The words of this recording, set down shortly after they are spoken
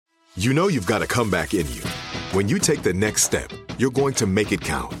You know you've got a comeback in you. When you take the next step, you're going to make it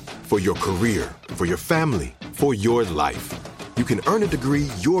count for your career, for your family, for your life. You can earn a degree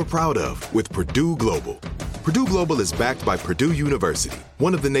you're proud of with Purdue Global. Purdue Global is backed by Purdue University,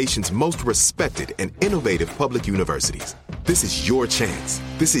 one of the nation's most respected and innovative public universities. This is your chance.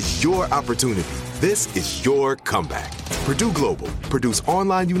 This is your opportunity. This is your comeback. Purdue Global, Purdue's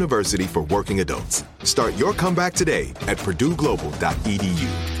online university for working adults. Start your comeback today at purdueglobal.edu.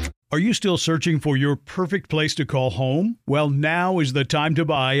 Are you still searching for your perfect place to call home? Well, now is the time to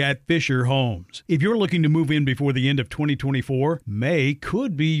buy at Fisher Homes. If you're looking to move in before the end of 2024, May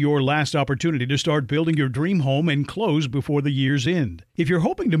could be your last opportunity to start building your dream home and close before the year's end. If you're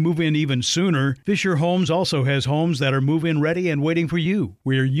hoping to move in even sooner, Fisher Homes also has homes that are move-in ready and waiting for you,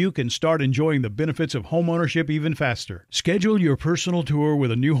 where you can start enjoying the benefits of homeownership even faster. Schedule your personal tour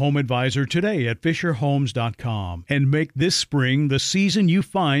with a new home advisor today at FisherHomes.com and make this spring the season you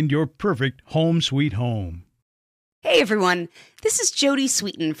find your perfect home sweet home. Hey everyone, this is Jody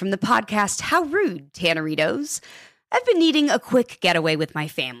Sweeten from the podcast How Rude, Tanneritos. I've been needing a quick getaway with my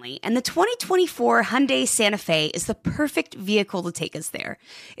family, and the 2024 Hyundai Santa Fe is the perfect vehicle to take us there.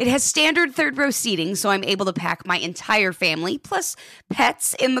 It has standard third-row seating, so I'm able to pack my entire family, plus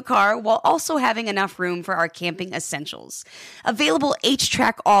pets, in the car, while also having enough room for our camping essentials. Available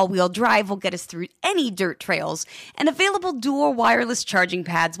H-Track all-wheel drive will get us through any dirt trails, and available dual wireless charging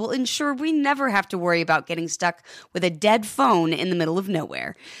pads will ensure we never have to worry about getting stuck with a dead phone in the middle of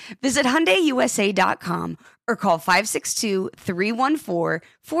nowhere. Visit HyundaiUSA.com or call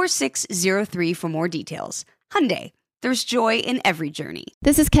 562-314-4603 for more details. Hyundai, there's joy in every journey.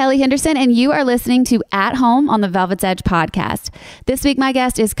 This is Kelly Henderson, and you are listening to At Home on the Velvet's Edge podcast. This week, my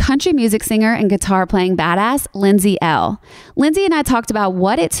guest is country music singer and guitar playing badass, Lindsay Ell. Lindsay and I talked about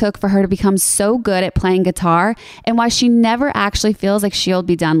what it took for her to become so good at playing guitar and why she never actually feels like she'll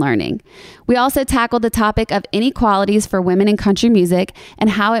be done learning. We also tackled the topic of inequalities for women in country music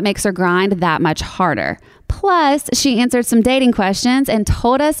and how it makes her grind that much harder. Plus, she answered some dating questions and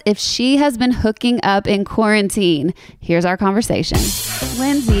told us if she has been hooking up in quarantine. Here's our conversation.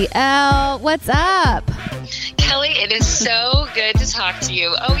 Lindsay Ell, what's up? Kelly, it is so good to talk to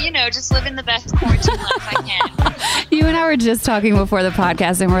you. Oh, just living the best quarantine life I can. You and I were just talking before the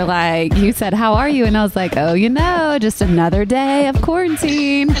podcast, and we're like, you said, how are you? And I was like, oh, just another day of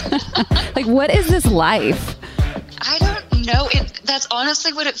quarantine. Like, what is this life? I don't know. That's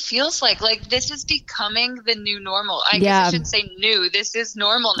honestly what it feels like. Like, this is becoming the new normal. I guess I shouldn't say new. This is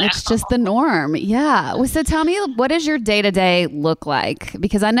normal now. It's just the norm. Yeah. Well, so tell me, what does your day-to-day look like?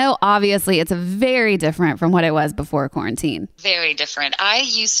 Because I know, obviously, it's very different from what it was before quarantine. Very different. I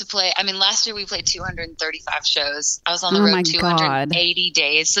used to play, last year we played 235 shows. I was on the road 280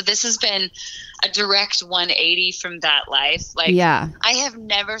 days. So this has been a direct 180 from that life. I have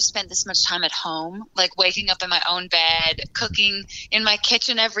never spent this much time at home, like waking up in my own bed, cooking in my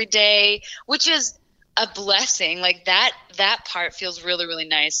kitchen every day, which is a blessing. Like that part feels really, really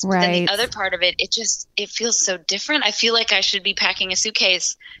nice. Right. But then the other part of it, it feels so different. I feel like I should be packing a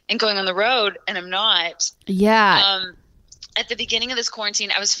suitcase and going on the road, and I'm not. Yeah. At the beginning of this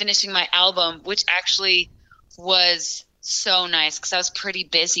quarantine, I was finishing my album, which actually was so nice because I was pretty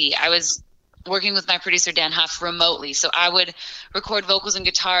busy. I was working with my producer, Dan Huff, remotely. So I would record vocals and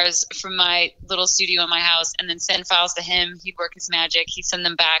guitars from my little studio in my house and then send files to him. He'd work his magic. He'd send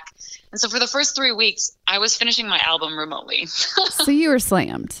them back. And so for the first 3 weeks, I was finishing my album remotely. So you were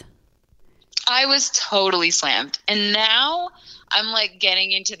slammed. I was totally slammed. And now I'm like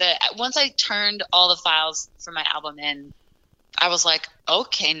getting into once I turned all the files for my album in, I was like,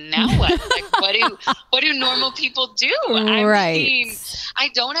 okay, now what? Like, what do normal people do? Right. I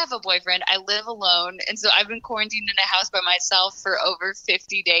don't have a boyfriend. I live alone. And so I've been quarantined in a house by myself for over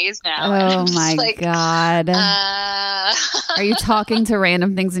 50 days now. Oh my God. Are you talking to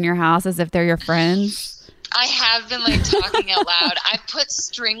random things in your house as if they're your friends? I have been talking out loud. I put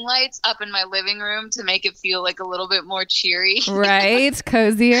string lights up in my living room to make it feel like a little bit more cheery. Right.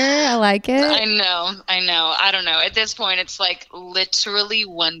 Cozier. I like it. I know. I don't know. At this point, it's like literally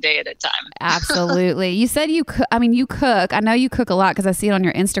one day at a time. Absolutely. You said you cook. You cook. I know you cook a lot because I see it on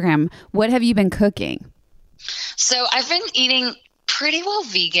your Instagram. What have you been cooking? So I've been eating pretty well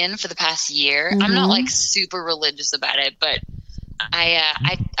vegan for the past year. Mm-hmm. I'm not super religious about it, but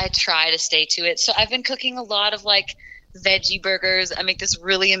I try to stay to it. So I've been cooking a lot of veggie burgers. I make this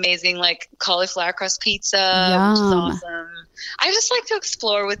really amazing cauliflower crust pizza, which is awesome. I just like to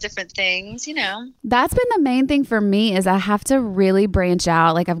explore with different things, That's been the main thing for me is I have to really branch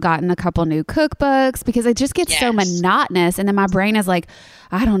out. I've gotten a couple new cookbooks because it just gets so monotonous. And then my brain is like,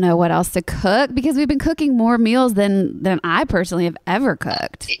 I don't know what else to cook, because we've been cooking more meals than I personally have ever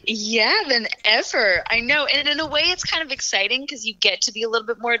cooked. Yeah, than ever. I know. And in a way, it's kind of exciting because you get to be a little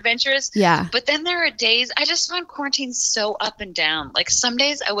bit more adventurous. Yeah. But then there are days, I just find quarantine so up and down. Like some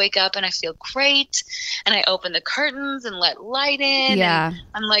days I wake up and I feel great and I open the curtains and let light in. Yeah. And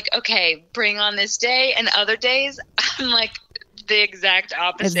I'm like, okay, bring on this day. And other days I'm like, the exact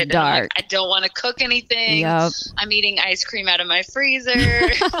opposite. It's dark. Like, I don't want to cook anything. Yep. I'm eating ice cream out of my freezer.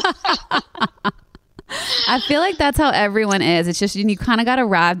 I feel like that's how everyone is. It's just you kind of got to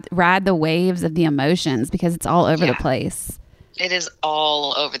ride the waves of the emotions because it's all over the place. It is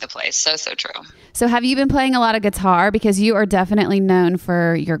all over the place. So true. So have you been playing a lot of guitar? Because you are definitely known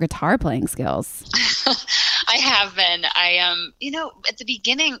for your guitar playing skills. I have been. At the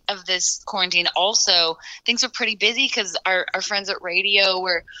beginning of this quarantine, also, things were pretty busy because our friends at radio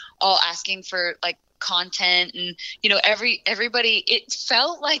were all asking for like content, and everybody, it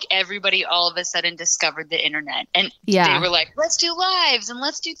felt like everybody all of a sudden discovered the internet, and they were like, let's do lives and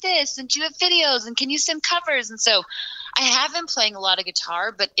let's do this, and do you have videos, and can you send covers? And so I have been playing a lot of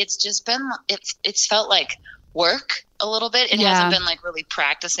guitar, but it's just been it's felt like work a little bit. It hasn't been like really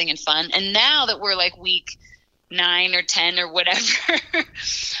practicing and fun. And now that we're like week 9 or 10 or whatever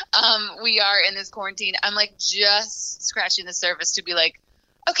we are in this quarantine, I'm like just scratching the surface to be like,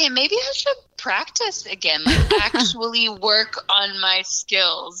 okay, maybe I should practice again, like actually work on my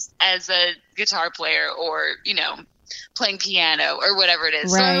skills as a guitar player, or playing piano or whatever it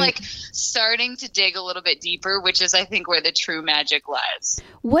is. Right. So I'm like starting to dig a little bit deeper, which is I think where the true magic lies.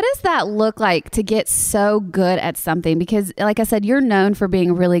 What does that look like to get so good at something? Because like I said, you're known for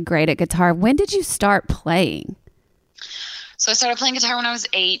being really great at guitar. When did you start playing? So I started playing guitar when I was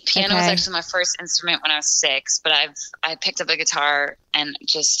 8. Piano was actually my first instrument when I was 6, but I picked up a guitar and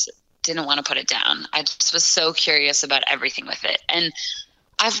just didn't want to put it down. I just was so curious about everything with it. And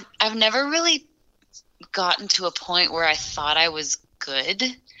I've never really gotten to a point where I thought I was good.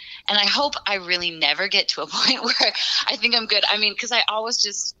 And I hope I really never get to a point where I think I'm good. I mean, because I always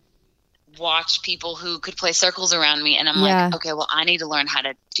just watch people who could play circles around me, and I'm like, okay, well, I need to learn how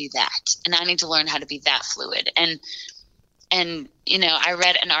to do that. And I need to learn how to be that fluid. And I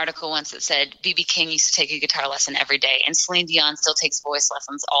read an article once that said B.B. King used to take a guitar lesson every day, and Celine Dion still takes voice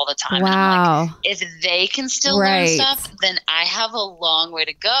lessons all the time. Wow. And I'm like, if they can still learn stuff, then I have a long way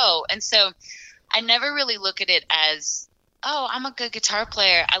to go. And so I never really look at it as, oh, I'm a good guitar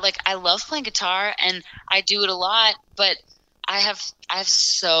player. I love playing guitar and I do it a lot, but I have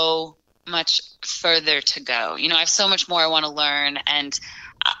so much further to go. I have so much more I want to learn. And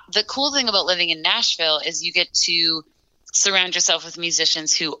the cool thing about living in Nashville is you get to surround yourself with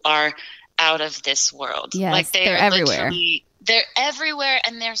musicians who are out of this world. Yes, like they're everywhere. They're everywhere,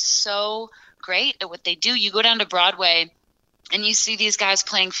 and they're so great at what they do. You go down to Broadway and you see these guys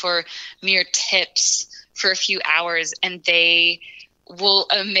playing for mere tips for a few hours, and they will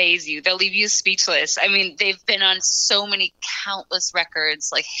amaze you. They'll leave you speechless. I mean, they've been on so many countless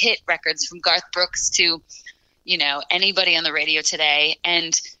records, like hit records from Garth Brooks to, anybody on the radio today.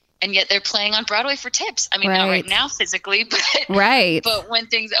 And yet they're playing on Broadway for tips. I mean, not right now physically, but but when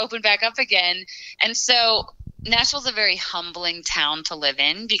things open back up again. And so Nashville's a very humbling town to live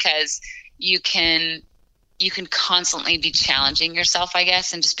in, because you can constantly be challenging yourself, I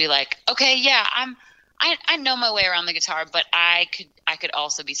guess, and just be like, okay, yeah, I know my way around the guitar, but I could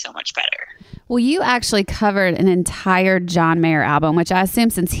also be so much better. Well, you actually covered an entire John Mayer album, which I assume,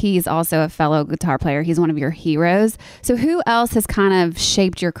 since he's also a fellow guitar player, he's one of your heroes. So who else has kind of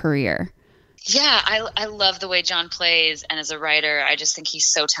shaped your career? Yeah, I love the way John plays, and as a writer, I just think he's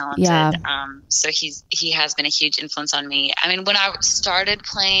so talented. Yeah. So he has been a huge influence on me. I mean, when I started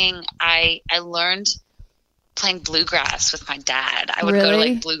playing, I learned playing bluegrass with my dad. I would go to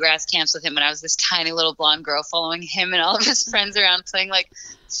like bluegrass camps with him when I was this tiny little blonde girl, following him and all of his friends around playing like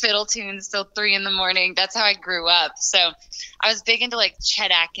fiddle tunes till 3 a.m. That's how I grew up. So I was big into like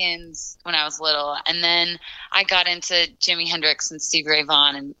Chet Atkins when I was little. And then I got into Jimi Hendrix and Stevie Ray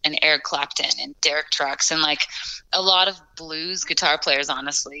Vaughan and Eric Clapton and Derek Trucks, and like a lot of blues guitar players,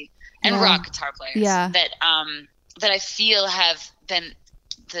 honestly, and rock guitar players that I feel have been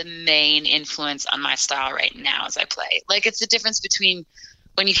the main influence on my style right now as I play. Like, it's the difference between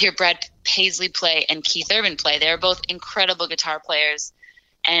when you hear Brad Paisley play and Keith Urban play. They're both incredible guitar players,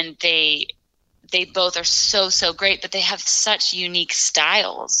 and they both are so great, but they have such unique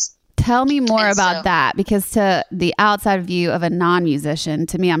styles. Tell me more about that, because to the outside view of a non-musician,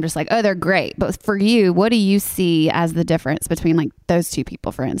 to me, I'm just like, oh, they're great. But for you, what do you see as the difference between like those two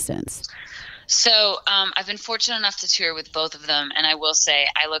people, for instance? So I've been fortunate enough to tour with both of them, and I will say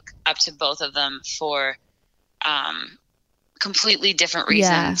I look up to both of them for completely different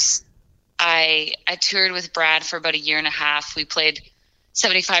reasons. I toured with Brad for about a year and a half. We played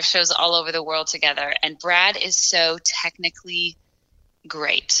 75 shows all over the world together. And Brad is so technically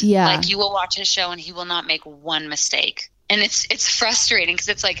great. Yeah. Like, you will watch his show and he will not make one mistake. And it's frustrating because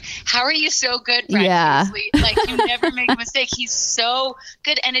it's like, how are you so good, Brad? Yeah. Like, you never make a mistake. He's so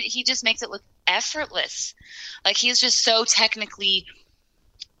good. And he just makes it look effortless. Like, he's just so technically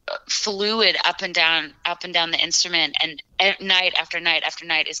fluid up and down the instrument, and night after night after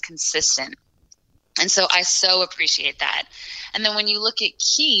night is consistent. And so I so appreciate that. And then when you look at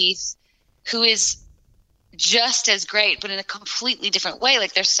Keith, who is just as great, but in a completely different way,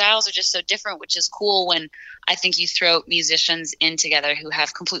 like, their styles are just so different, which is cool when I think you throw musicians in together who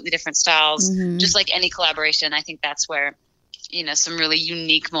have completely different styles. Just like any collaboration, I think that's where, you know, some really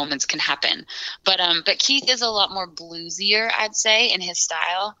unique moments can happen. But Keith is a lot more bluesier, I'd say, in his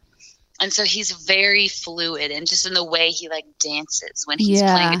style. And so he's very fluid, and just in the way he like dances when he's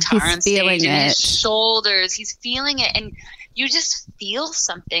playing guitar on stage, and his shoulders, he's feeling it. And you just feel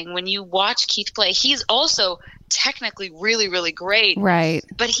something when you watch Keith play. He's also technically really, really great. Right.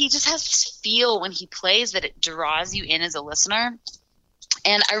 But he just has this feel when he plays that it draws you in as a listener.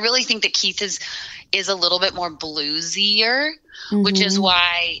 And I really think that Keith is a little bit more bluesier, which is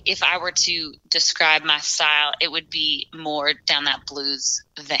why if I were to describe my style, it would be more down that blues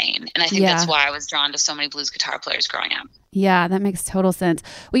vein. And I think that's why I was drawn to so many blues guitar players growing up. Yeah, that makes total sense.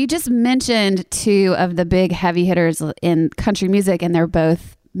 Well, you just mentioned two of the big heavy hitters in country music, and they're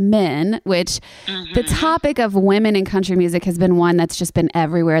both men, which the topic of women in country music has been one that's just been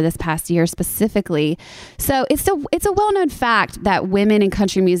everywhere this past year specifically. So it's a well-known fact that women in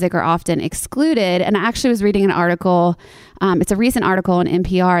country music are often excluded. And I actually was reading an article, it's a recent article on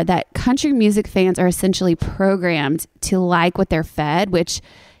NPR, that country music fans are essentially programmed to like what they're fed, which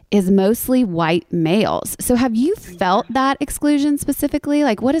is mostly white males. So have you felt that exclusion specifically?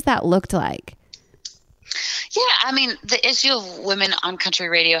 Like, what has that looked like? Yeah, I mean, the issue of women on country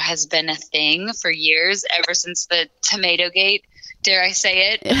radio has been a thing for years, ever since the Tomato Gate, dare I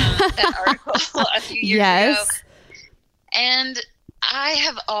say it, that article a few years ago. And I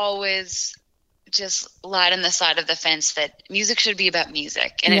have always just lied on the side of the fence that music should be about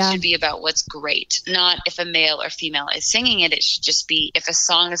music, and it should be about what's great, not if a male or female is singing it. It should just be, if a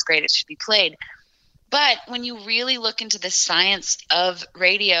song is great, it should be played. But when you really look into the science of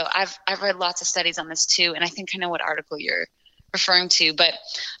radio, I've read lots of studies on this too, and I think I know what article you're referring to, but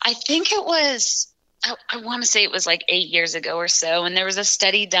I think it was, I want to say it was like 8 years ago or so, and there was a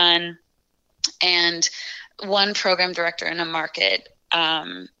study done, and one program director in a market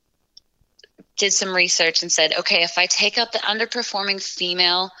did some research and said, okay, if I take out the underperforming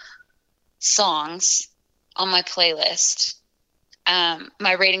female songs on my playlist,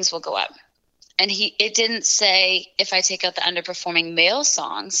 my ratings will go up. And it didn't say if I take out the underperforming male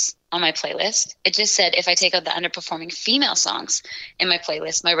songs on my playlist. It just said if I take out the underperforming female songs in my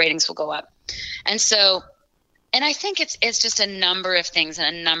playlist, my ratings will go up. And so, and I think it's just a number of things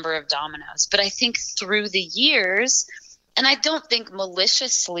and a number of dominoes. But I think through the years, and I don't think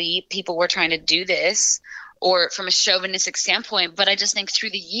maliciously people were trying to do this or from a chauvinistic standpoint, but I just think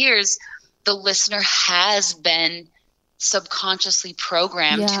through the years, the listener has been subconsciously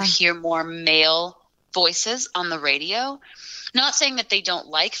programmed to hear more male voices on the radio. Not saying that they don't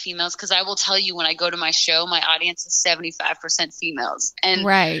like females, because I will tell you, when I go to my show, my audience is 75% females. And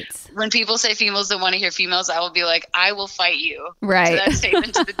when people say females don't want to hear females, I will be like, I will fight you to that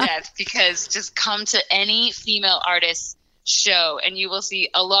statement to the death, because just come to any female artist show and you will see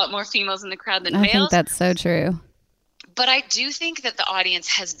a lot more females in the crowd than males. I think that's so true. But I do think that the audience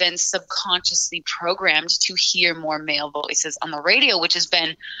has been subconsciously programmed to hear more male voices on the radio, which has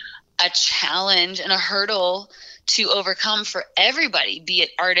been a challenge and a hurdle to overcome for everybody, be it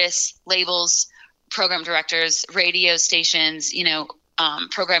artists, labels, program directors, radio stations,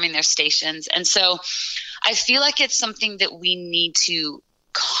 programming their stations. And so I feel like it's something that we need to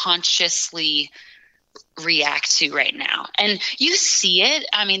consciously react to right now. And you see it.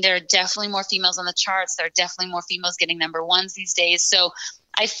 I mean, there are definitely more females on the charts. There are definitely more females getting number ones these days. So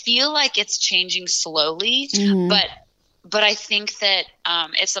I feel like it's changing slowly, but I think that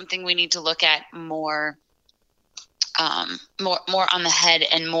it's something we need to look at more on the head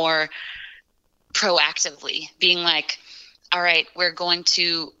and more proactively, being like, all right, we're going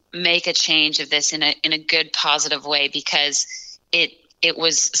to make a change of this in a good, positive way, because it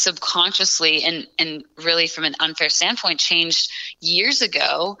was subconsciously and really from an unfair standpoint changed years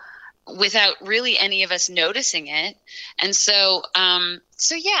ago without really any of us noticing it. And so,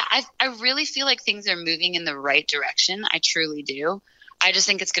 I really feel like things are moving in the right direction. I truly do. I just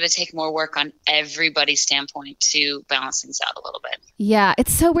think it's going to take more work on everybody's standpoint to balance things out a little bit. Yeah,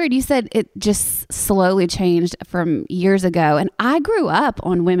 it's so weird. You said it just slowly changed from years ago. And I grew up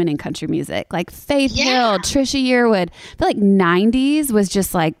on women in country music, like Faith Hill, Trisha Yearwood. I feel like 90s was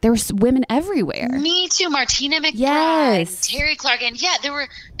just like, there was women everywhere. Me too. Martina McBride, Terry Clark. And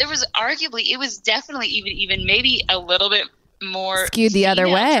there was arguably, it was definitely even maybe a little bit more skewed the other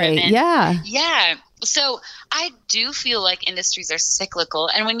way. Driven. Yeah. Yeah. So I do feel like industries are cyclical.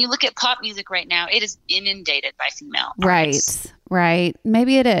 And when you look at pop music right now, it is inundated by female artists. Right.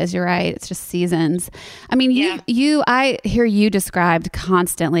 Maybe it is. You're right. It's just seasons. I mean, I hear you described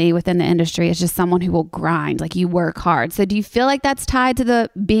constantly within the industry as just someone who will grind, like you work hard. So do you feel like that's tied to the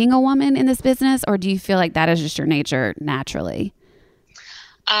being a woman in this business, or do you feel like that is just your nature naturally?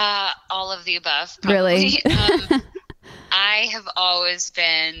 All of the above. Probably. Really? I have always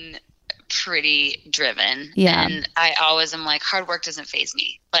been pretty driven. Yeah. And I always am like, hard work doesn't faze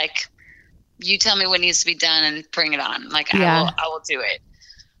me. Like, you tell me what needs to be done and bring it on. Like, I will do it.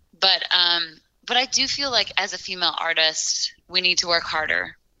 But I do feel like as a female artist, we need to work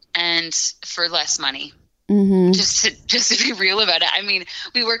harder and for less money. Mm-hmm. Just to be real about it. I mean,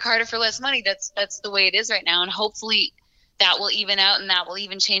 we work harder for less money. That's the way it is right now. And hopefully that will even out and that will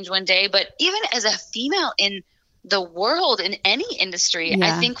even change one day. But even as a female in the world, in any industry,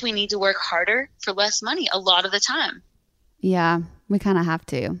 I think we need to work harder for less money a lot of the time. Yeah, we kind of have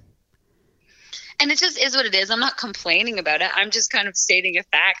to. And it just is what it is. I'm not complaining about it. I'm just kind of stating a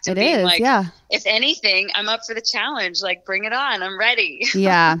fact. It is, like, if anything, I'm up for the challenge. Like, bring it on. I'm ready.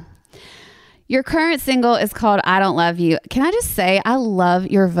 Yeah. Your current single is called I Don't Love You. Can I just say, I love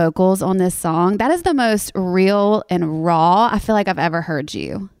your vocals on this song. That is the most real and raw I feel like I've ever heard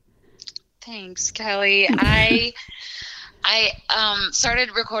you. Thanks, Kelly. I started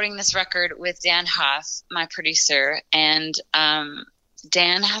recording this record with Dan Huff, my producer, and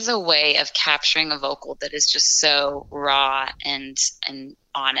Dan has a way of capturing a vocal that is just so raw and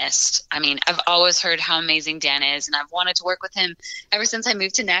honest. I mean, I've always heard how amazing Dan is, and I've wanted to work with him ever since I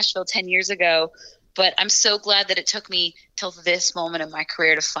moved to Nashville 10 years ago. But I'm so glad that it took me till this moment of my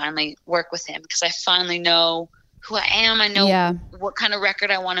career to finally work with him, because I finally know who I am. I know what kind of record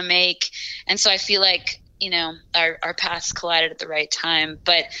I want to make. And so I feel like, our paths collided at the right time.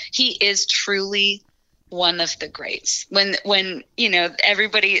 But he is truly one of the greats. When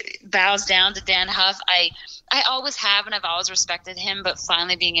everybody bows down to Dan Huff, I always have, and I've always respected him, but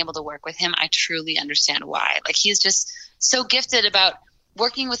finally being able to work with him, I truly understand why. Like, he's just so gifted about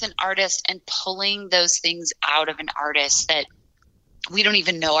working with an artist and pulling those things out of an artist that we don't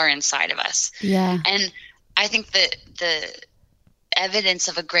even know are inside of us. Yeah. And I think that the evidence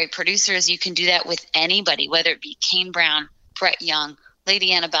of a great producer is you can do that with anybody, whether it be Kane Brown, Brett Young,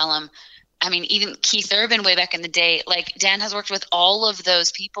 Lady Antebellum. I mean, even Keith Urban way back in the day. Like, Dan has worked with all of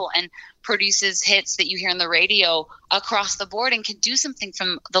those people and produces hits that you hear on the radio across the board and can do something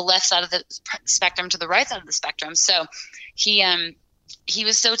from the left side of the spectrum to the right side of the spectrum. So he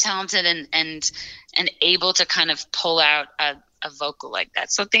was so talented and able to kind of pull out a vocal like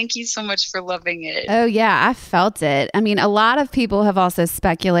that. So thank you so much for loving it. Oh yeah, I felt it. I mean, a lot of people have also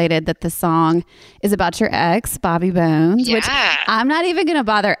speculated that the song is about your ex, Bobby Bones, which I'm not even going to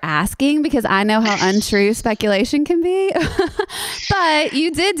bother asking because I know how untrue speculation can be. But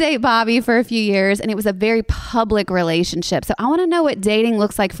you did date Bobby for a few years and it was a very public relationship. So I want to know what dating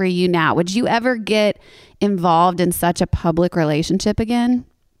looks like for you now. Would you ever get involved in such a public relationship again?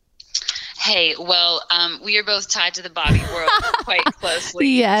 Hey, well, we are both tied to the Bobby world quite closely.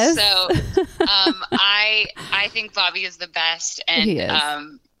 Yes. So I think Bobby is the best. And, he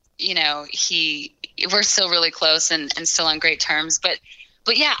is. We're still really close and still on great terms. But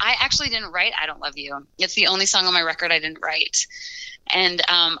yeah, I actually didn't write I Don't Love You. It's the only song on my record I didn't write. And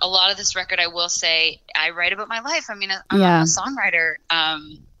a lot of this record, I will say, I write about my life. I mean, I'm a songwriter.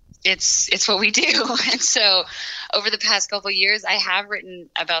 It's what we do. And so over the past couple of years, I have written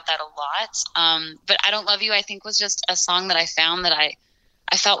about that a lot. But I Don't Love You, I think, was just a song that I found that I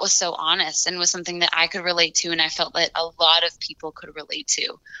felt was so honest and was something that I could relate to. And I felt that a lot of people could relate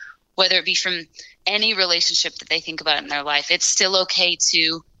to, whether it be from any relationship that they think about in their life. It's still okay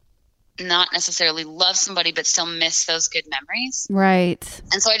to not necessarily love somebody, but still miss those good memories. Right.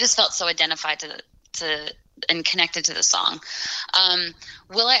 And so I just felt so identified to and connected to the song.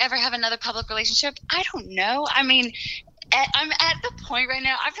 Will I ever have another public relationship? I don't know. I mean, I'm at the point right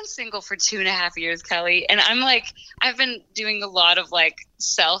now, I've been single for 2.5 years, Kelly. And I've been doing a lot of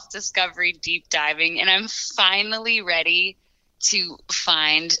self-discovery, deep diving, and I'm finally ready to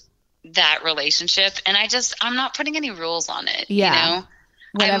find that relationship. And I'm not putting any rules on it. Yeah. You know?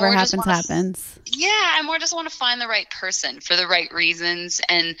 whatever happens. Yeah, I more just want to find the right person for the right reasons,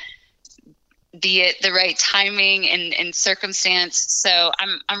 and be it the right timing and circumstance. So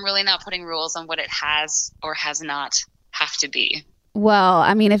I'm really not putting rules on what it has or has not have to be. Well,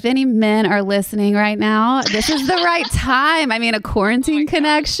 I mean, if any men are listening right now, this is the right time. I mean, a quarantine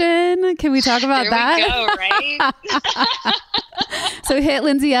connection. Can we talk about that? There we go, right? So hit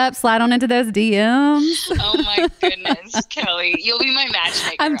Lindsay up, slide on into those DMs. Oh my goodness, Kelly. You'll be my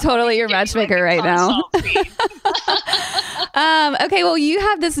matchmaker. I'm totally your matchmaker right now. Okay, well, you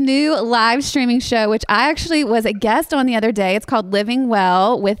have this new live streaming show, which I actually was a guest on the other day. It's called Living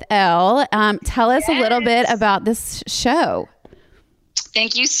Well with Elle. Tell us a little bit about this show.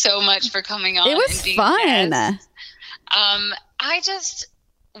 Thank you so much for coming on. It was fun. I just,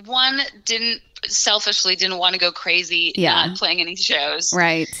 selfishly didn't want to go crazy not playing any shows.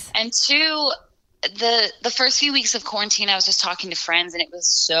 Right. And two, the first few weeks of quarantine, I was just talking to friends, and it was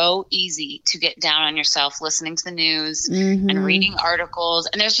so easy to get down on yourself listening to the news and reading articles.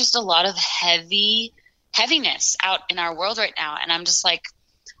 And there's just a lot of heaviness out in our world right now. And I'm just like,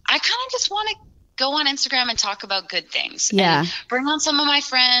 I kind of just want to go on Instagram and talk about good things. Yeah. And bring on some of my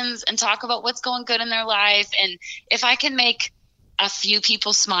friends and talk about what's going good in their life. And if I can make a few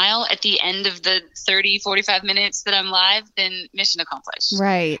people smile at the end of the 30, 45 minutes that I'm live, then mission accomplished.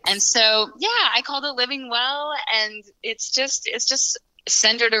 Right. And so, I called it Living Well, and it's just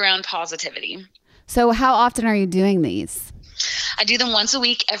centered around positivity. So how often are you doing these? I do them once a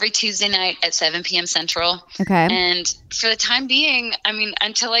week, every Tuesday night at 7 p.m. Central. Okay. And for the time being, I mean,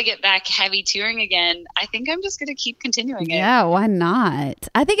 until I get back heavy touring again, I think I'm just going to keep continuing it. Yeah, why not?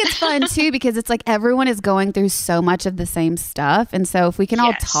 I think it's fun too, because it's like everyone is going through so much of the same stuff. And so if we can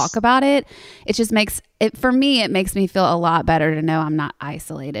all talk about it, it just makes it, for me, it makes me feel a lot better to know I'm not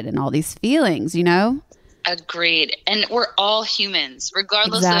isolated in all these feelings, you know? Agreed. And we're all humans,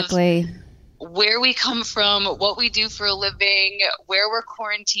 regardless of where we come from, what we do for a living, where we're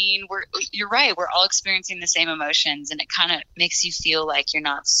quarantined. You're right. We're all experiencing the same emotions, and it kind of makes you feel like you're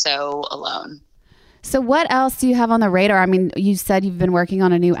not so alone. So what else do you have on the radar? I mean, you said you've been working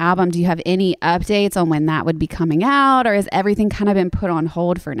on a new album. Do you have any updates on when that would be coming out, or has everything kind of been put on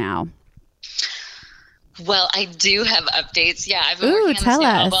hold for now? Well, I do have updates. Yeah, I've been working on this new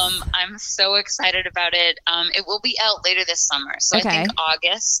album. I'm so excited about it. It will be out later this summer. So I think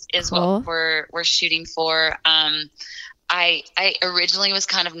August is what we're shooting for. I originally was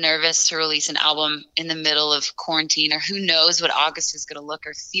kind of nervous to release an album in the middle of quarantine, or who knows what August is going to look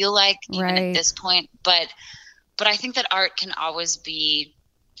or feel like even at this point. But I think that art can always be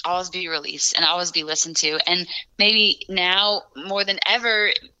released and always be listened to. And maybe now more than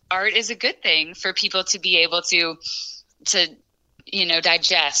ever, art is a good thing for people to be able to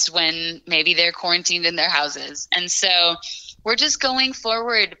digest when maybe they're quarantined in their houses. And so we're just going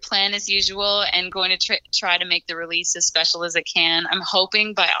forward, plan as usual, and going to try to make the release as special as it can. I'm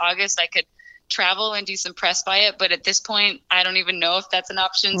hoping by August I could travel and do some press by it, but at this point, I don't even know if that's an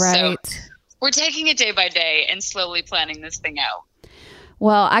option. Right. So we're taking it day by day and slowly planning this thing out.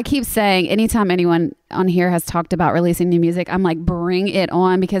 Well, I keep saying anytime anyone on here has talked about releasing new music, I'm like, bring it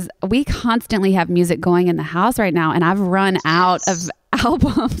on, because we constantly have music going in the house right now, and I've run out of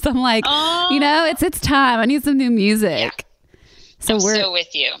albums. I'm like, it's time. I need some new music. Yeah. So I'm so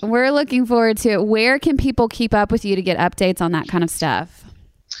with you. We're looking forward to it. Where can people keep up with you to get updates on that kind of stuff?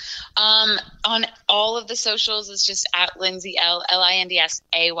 On all of the socials, it's just at Lindsay L,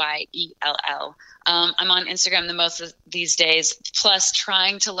 LINDSAYELL. I'm on Instagram the most of these days, plus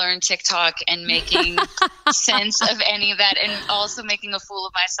trying to learn TikTok and making sense of any of that, and also making a fool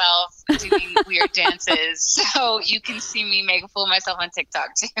of myself doing weird dances. So you can see me make a fool of myself on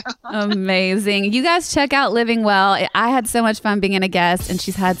TikTok too. Amazing. You guys check out Living Well. I had so much fun being a guest, and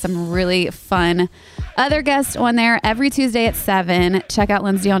she's had some really fun other guests on there every Tuesday at 7. Check out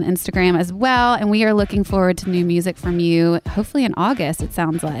Lindsay on Instagram as well. And we are looking forward to new music from you, hopefully in August, it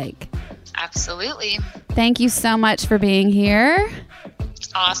sounds like. Absolutely. Thank you so much for being here.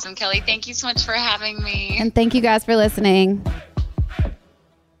 Awesome, Kelly. Thank you so much for having me. And thank you guys for listening.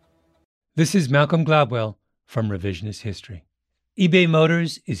 This is Malcolm Gladwell from Revisionist History. eBay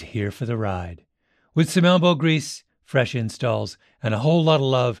Motors is here for the ride. With some elbow grease, fresh installs, and a whole lot of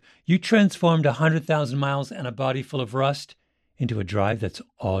love, you transformed 100,000 miles and a body full of rust into a drive that's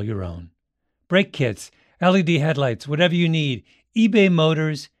all your own. Brake kits, LED headlights, whatever you need, eBay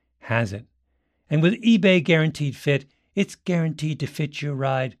Motors has it. And with eBay Guaranteed Fit, it's guaranteed to fit your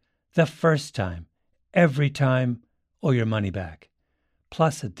ride the first time, every time, or your money back.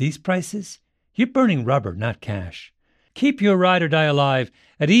 Plus, at these prices, you're burning rubber, not cash. Keep your ride or die alive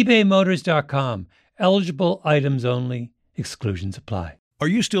at ebaymotors.com. Eligible items only. Exclusions apply. Are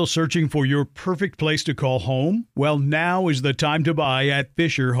you still searching for your perfect place to call home? Well, now is the time to buy at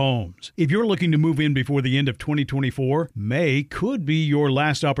Fisher Homes. If you're looking to move in before the end of 2024, May could be your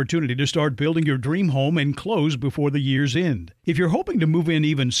last opportunity to start building your dream home and close before the year's end. If you're hoping to move in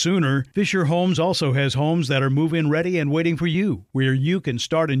even sooner, Fisher Homes also has homes that are move-in ready and waiting for you, where you can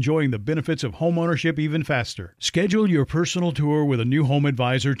start enjoying the benefits of homeownership even faster. Schedule your personal tour with a new home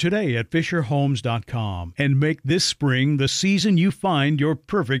advisor today at FisherHomes.com and make this spring the season you find your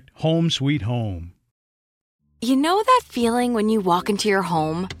perfect home sweet home. You know that feeling when you walk into your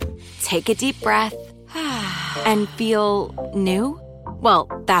home, take a deep breath, and feel new? Well,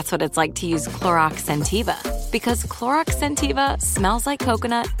 that's what it's like to use Clorox Scentiva. Because Clorox Scentiva smells like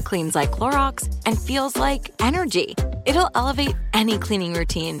coconut, cleans like Clorox, and feels like energy. It'll elevate any cleaning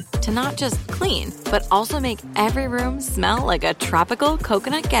routine to not just clean, but also make every room smell like a tropical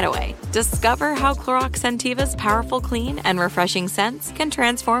coconut getaway. Discover how Clorox Scentiva's powerful clean and refreshing scents can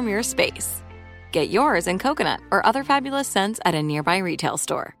transform your space. Get yours in coconut or other fabulous scents at a nearby retail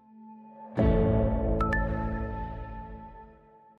store.